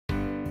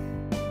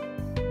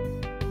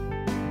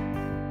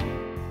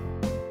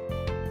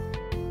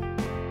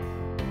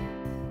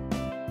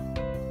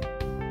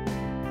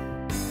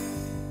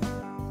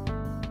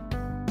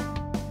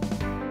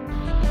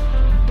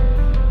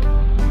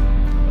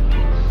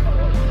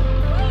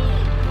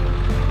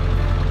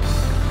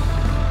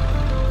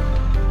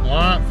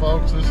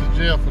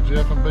myself, a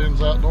Jeff and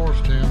Ben's Outdoors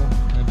channel,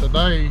 and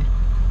today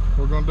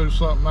we're going to do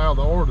something out of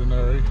the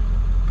ordinary.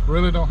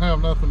 Really don't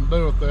have nothing to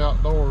do with the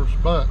outdoors,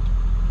 but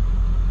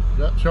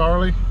got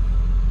Charlie,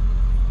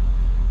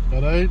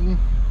 got Aiden,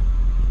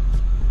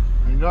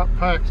 and got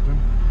Paxton.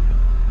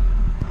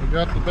 We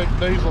got the big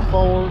diesel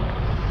Ford,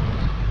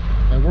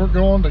 and we're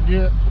going to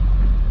get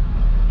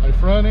a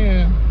front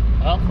end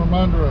out from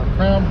under a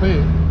Crown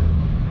Vic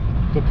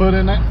to put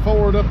in that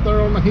Ford up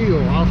there on the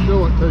hill. I'll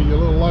show it to you a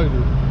little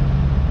later.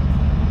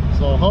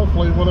 So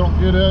hopefully we don't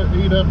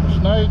eat up the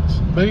snakes,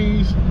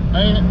 bees,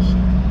 ants,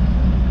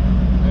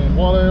 and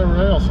whatever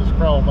else is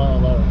crawling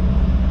out of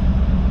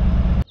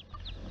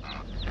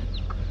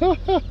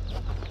there.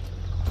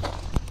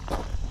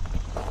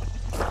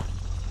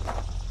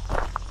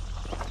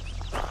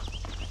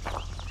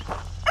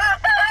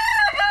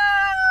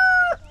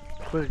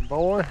 Big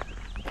boy.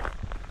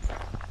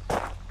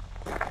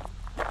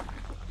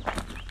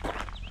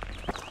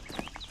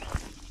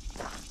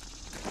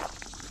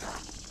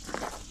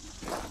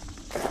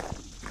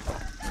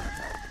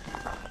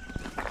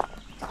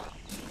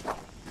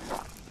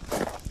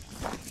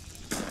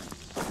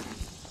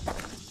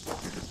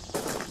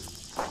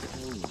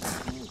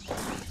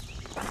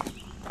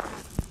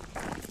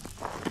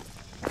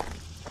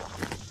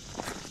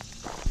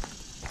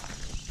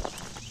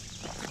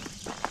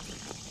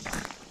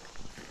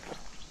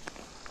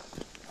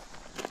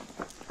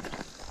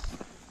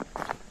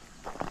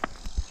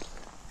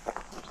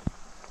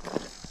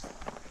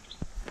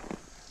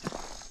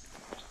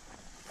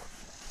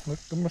 Look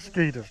at the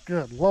mosquitoes,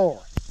 good Lord.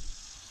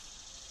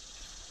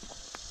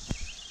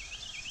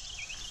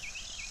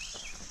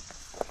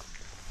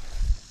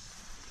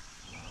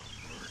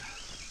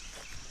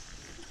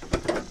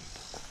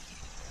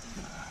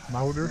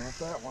 Motor. Not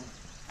that one.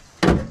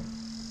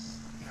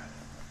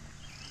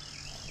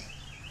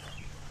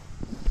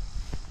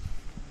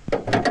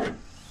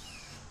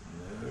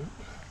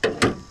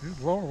 Good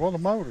Lord, what a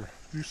motor.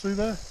 You see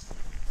that?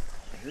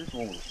 Here's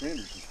one with the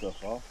fenders and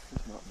stuff off.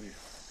 This might be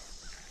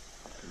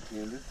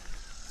contender.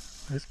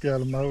 It's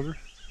got a motor.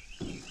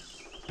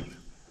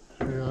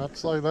 Yeah, I'd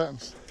say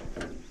that's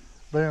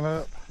bent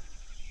up.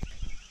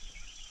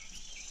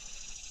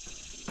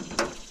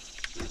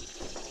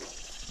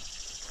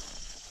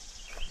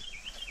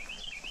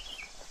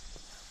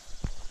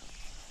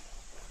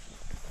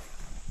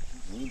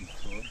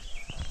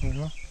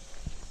 Uh-huh.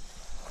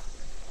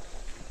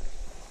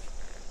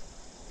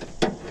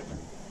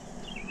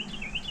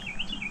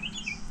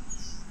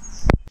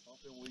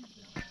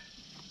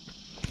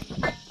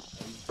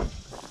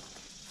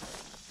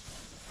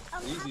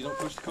 Easy, don't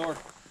push the car.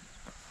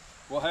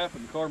 What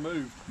happened? The car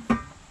moved.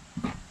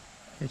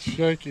 It's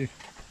shaky.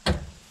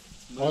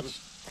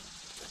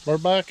 We're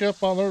back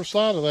up on the other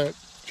side of that,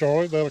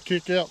 Charlie. That'll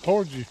kick out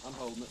towards you. I'm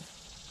holding it.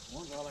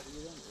 One guy like to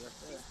get under right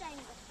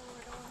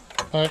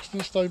there.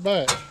 Paxton, stay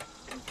back.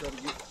 I'm trying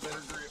to get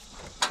better grip.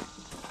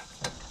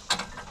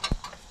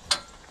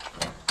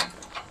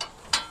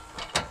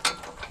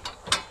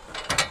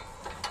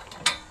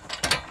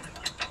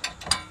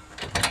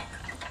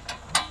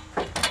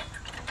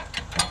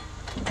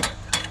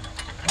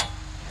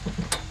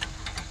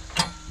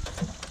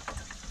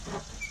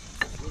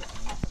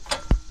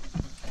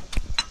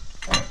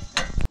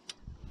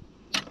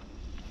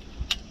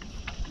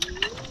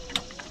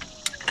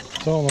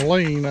 It's on the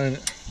lean, ain't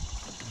it?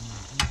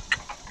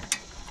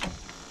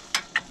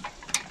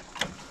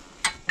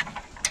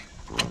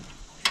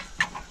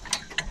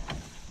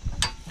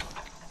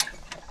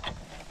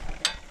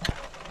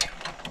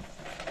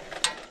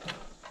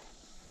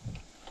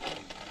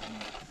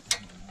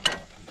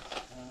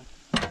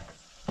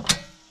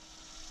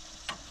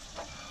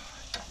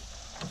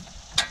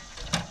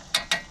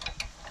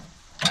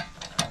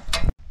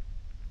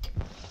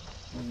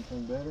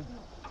 Anything better?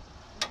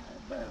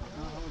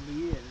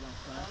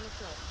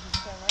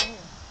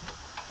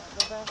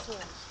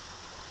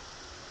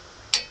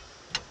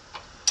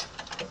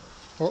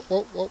 Whoa,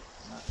 whoa, whoa.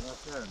 Right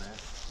there now.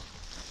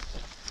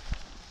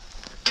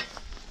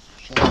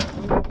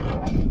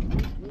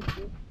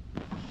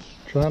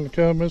 Trying to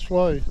come this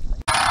way.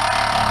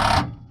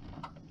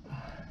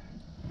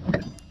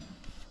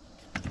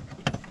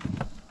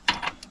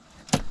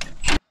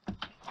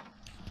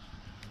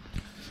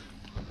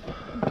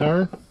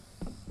 Turn?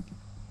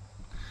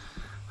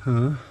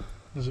 Huh?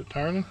 Is it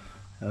turning?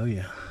 Oh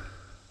yeah.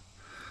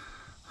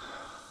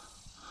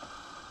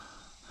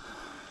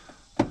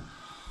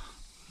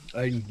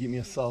 Aiden, give me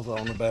a sawzall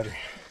on the battery.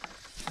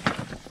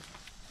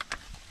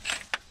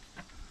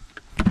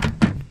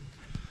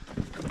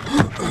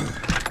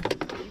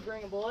 You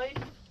bring a blade?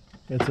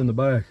 It's in the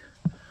back.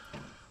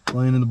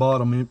 Laying in the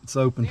bottom, it's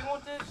open. Do you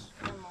want this?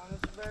 Come on,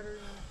 it's a battery.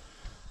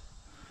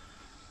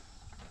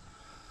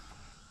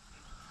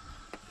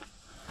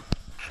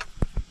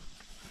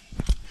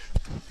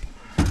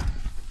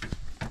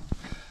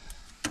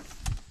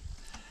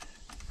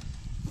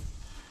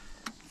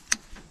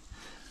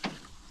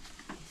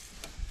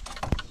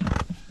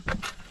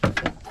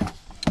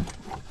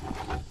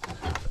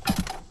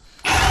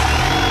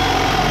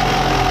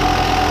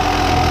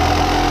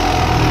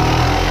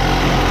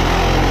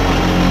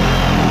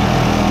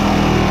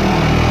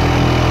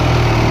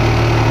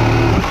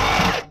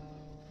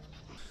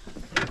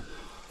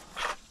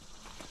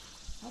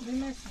 Don't be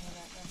messing with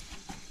that thing.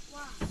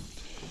 Why?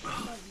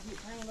 Because you get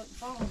tangled up and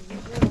fall and you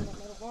get in that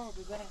little bar will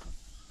be bad.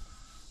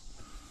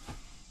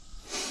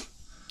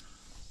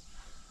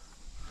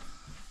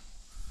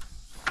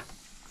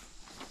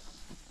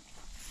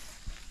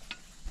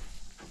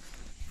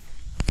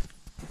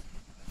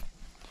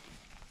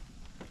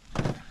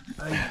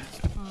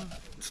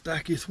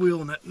 Stack his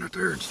wheel in that right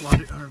there and slide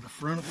it under the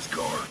front of his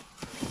car,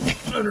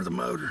 under the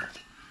motor.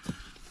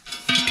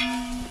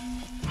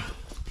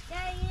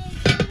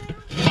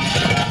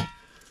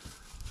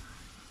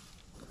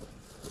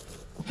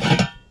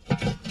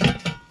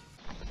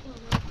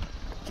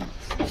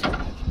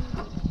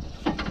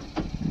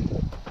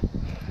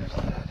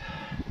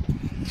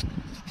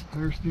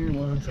 Their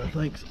steering lines, I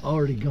think, is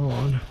already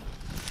gone.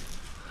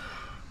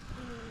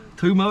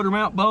 2 motor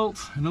mount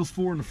bolts and those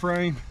 4 in the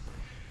frame.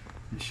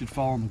 It should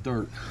fall in the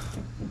dirt.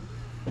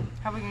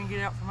 How are we going to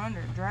get out from under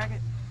it? Drag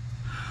it?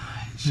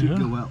 It should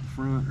go out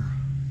front.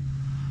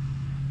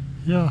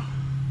 Yeah.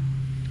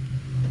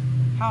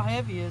 How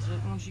heavy is it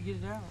once you get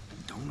it out?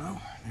 Don't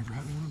know. Never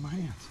had one in my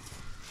hands.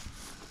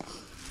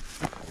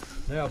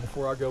 Now,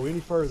 before I go any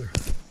further,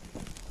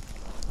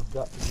 I've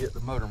got to get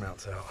the motor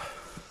mounts out.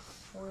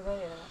 Where are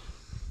they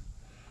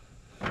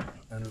at?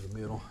 Under the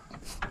middle.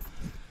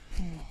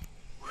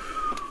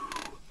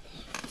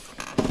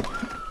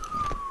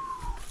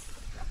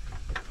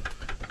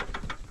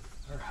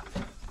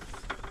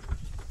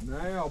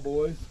 Now,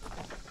 boys.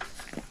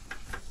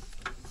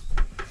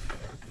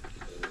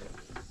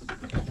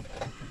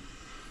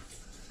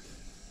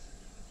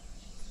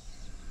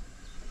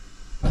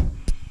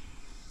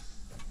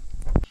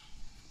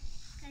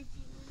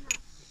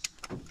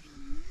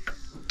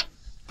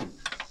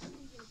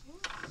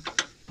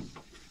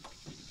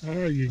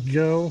 There you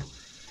go.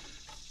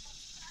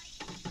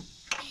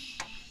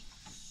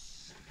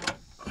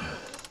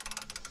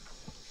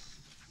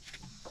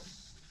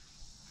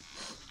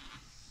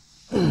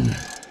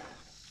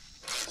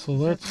 So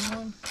that's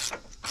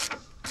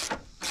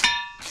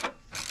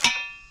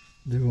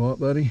Do what,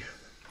 buddy?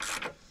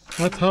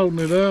 holding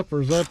it up,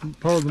 or is that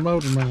part of the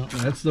motor mount?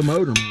 That's the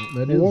motor mount.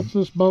 That Well, is what's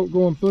this bolt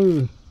going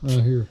through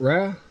right here?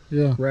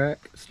 Yeah.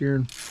 rack,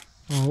 steering.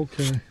 Oh,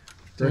 okay.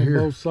 Right On here.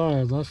 both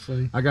sides, I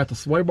see. I got the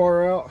sway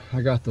bar out.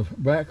 I got the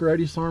back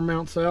radius arm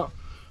mounts out.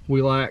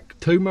 We like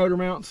 2 motor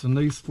mounts and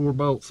these 4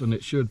 bolts, and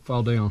it should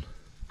fall down.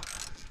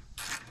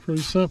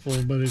 Pretty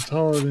simple, but it's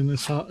hard in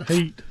this hot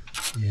heat.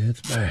 Yeah,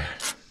 it's bad.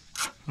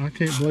 I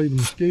can't believe the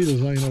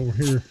mosquitoes ain't over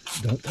here.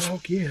 Don't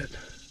talk yet.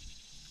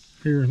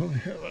 Here, let me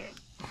have that.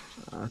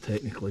 I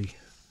technically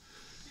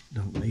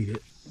don't need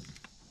it.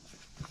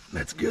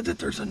 That's good that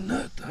there's a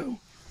nut, though.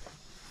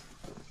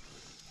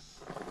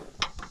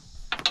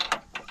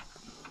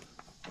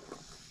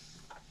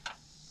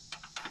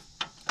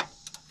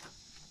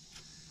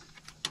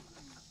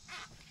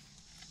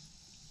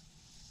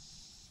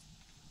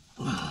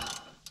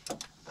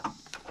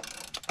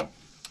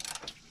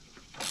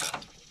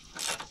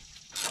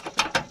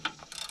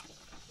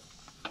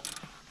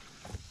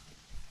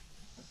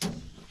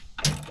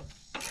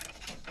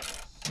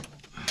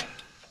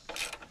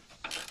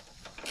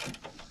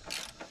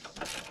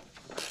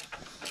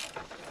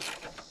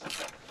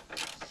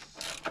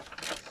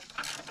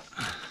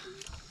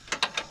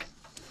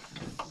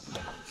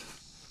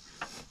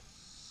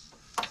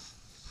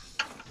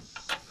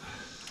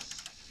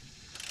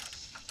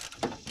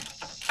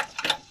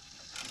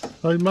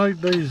 They made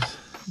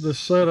this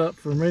setup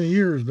for many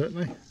years, didn't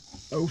they?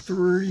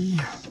 03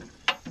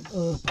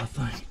 up, I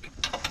think.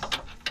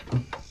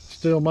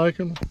 Still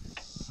making them?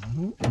 I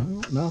don't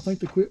know. No, I think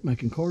they quit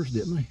making cars,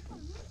 didn't they?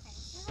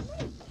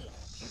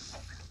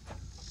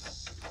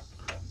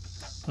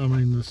 I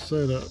mean, the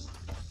setup.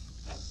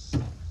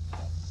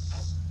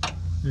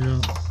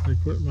 Yeah, they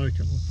quit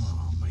making them.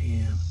 Oh,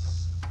 man.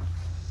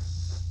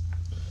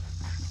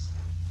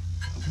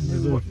 They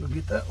We do. wouldn't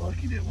get that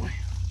lucky, didn't we?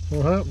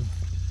 What happened?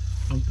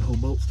 I think the whole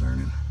boat's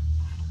turning.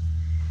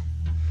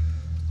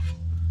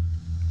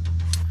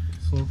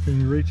 So can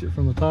you reach it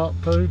from the top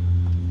too?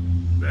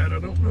 That I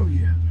don't know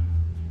yet.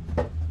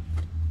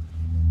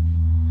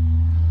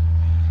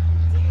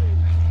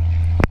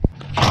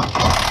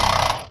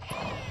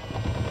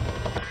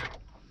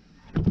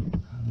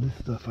 This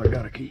stuff I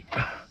gotta keep.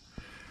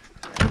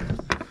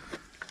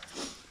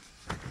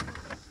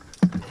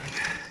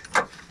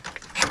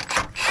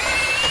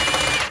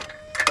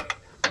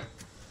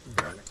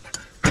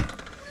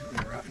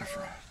 Right in the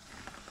front.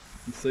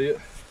 You see it?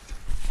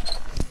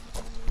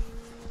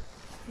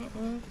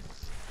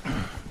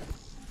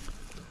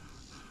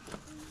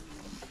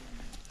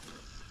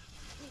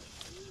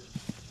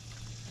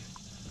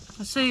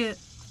 I see it.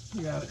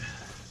 You got it.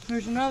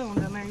 There's another one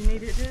down there. You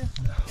need it too?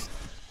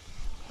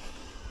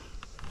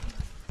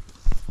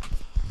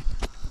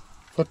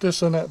 Put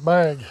this in that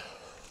bag.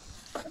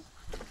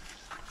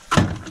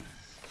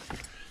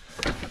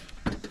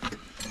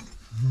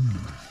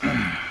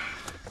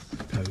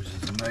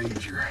 Poses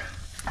major.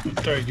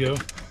 There you go.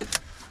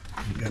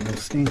 You got no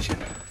extension.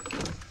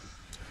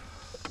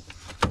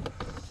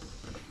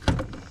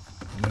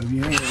 Move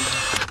your hand.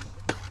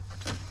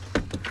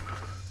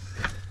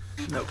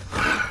 Nope.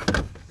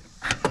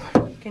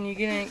 Can you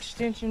get an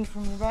extension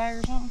from your bag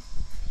or something?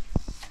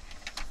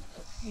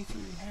 If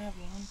you have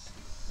one.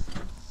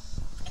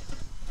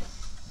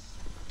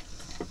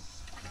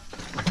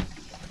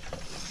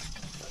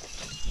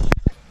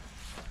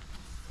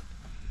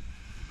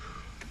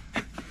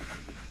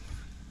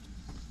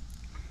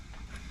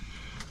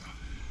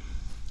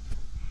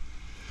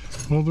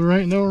 Well, there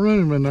ain't no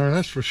room in there,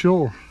 that's for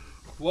sure.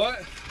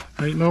 What?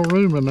 Ain't no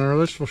room in there,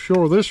 that's for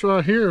sure. This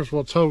right here is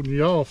what's holding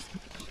you off,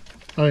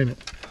 ain't it?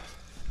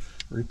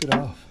 Rip it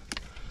off.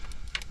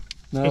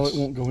 No, it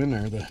won't go in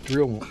there. The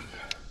drill won't.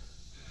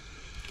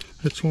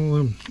 It's one of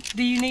them.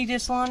 Do you need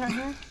this line right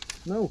here?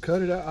 No,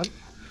 cut it out.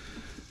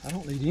 I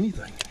don't need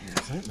anything here.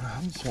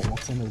 I just want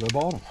what's under the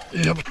bottom.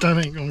 Yeah, but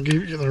that ain't gonna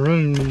give you the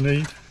room you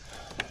need.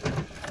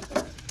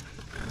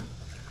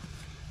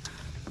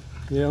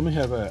 Yeah, let me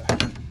have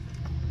that.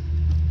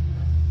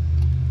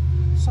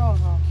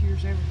 Solid rock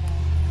cures everything.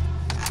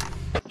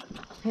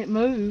 It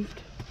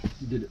moved.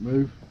 Did it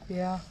move?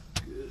 Yeah.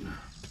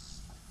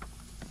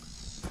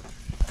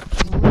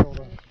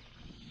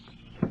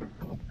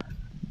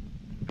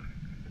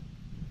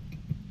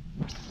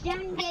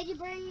 Darren, did you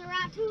bring the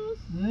right tools?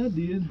 I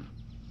did.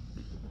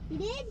 You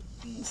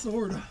did?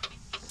 Sorta.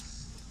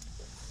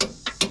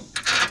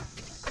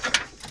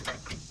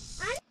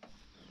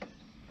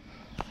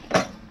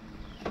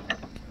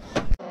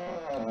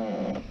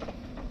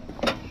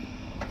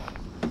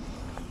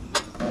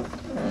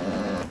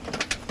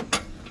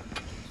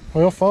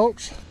 Well,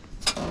 folks,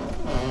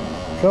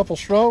 a couple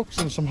strokes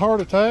and some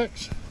heart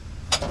attacks,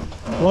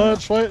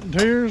 blood, sweat, and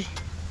tears.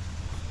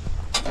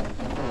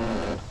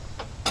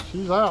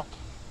 She's out.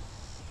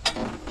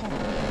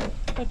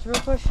 That's real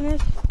pushing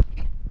it.